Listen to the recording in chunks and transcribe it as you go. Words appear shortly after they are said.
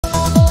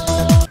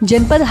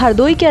जनपद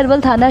हरदोई के अरवल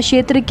थाना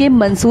क्षेत्र के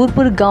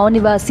मंसूरपुर गांव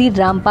निवासी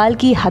रामपाल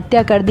की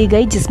हत्या कर दी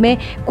गई, जिसमें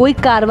कोई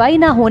कार्रवाई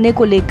न होने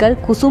को लेकर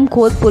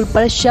कुसुमखोद पुल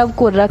पर शव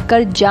को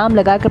रखकर जाम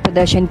लगाकर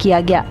प्रदर्शन किया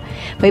गया।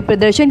 वहीं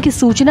प्रदर्शन की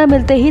सूचना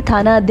मिलते ही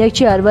थाना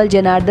अध्यक्ष अरवल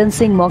जनार्दन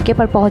सिंह मौके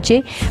पर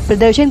पहुंचे।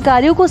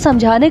 प्रदर्शनकारियों को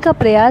समझाने का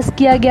प्रयास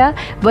किया गया,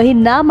 वहीं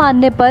न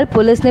मानने पर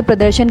पुलिस ने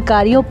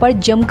प्रदर्शनकारियों पर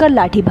जमकर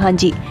लाठी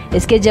भांजी।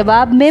 इसके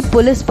जवाब में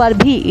पुलिस पर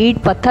भी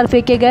ईंट पत्थर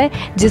फेंके गए,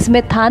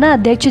 जिसमें थाना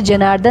अध्यक्ष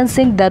जनार्दन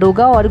सिंह,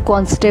 दरोगा और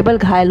कांस्टेबल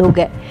घायल हो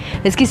गए।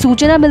 इसकी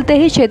सूचना मिलते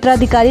ही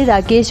क्षेत्राधिकारी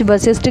राकेश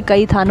वशिष्ठ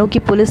कई थानों की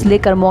पुलिस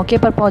लेकर मौके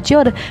पर पहुंचे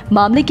और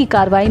मामले की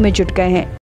कार्रवाई में जुट गए हैं।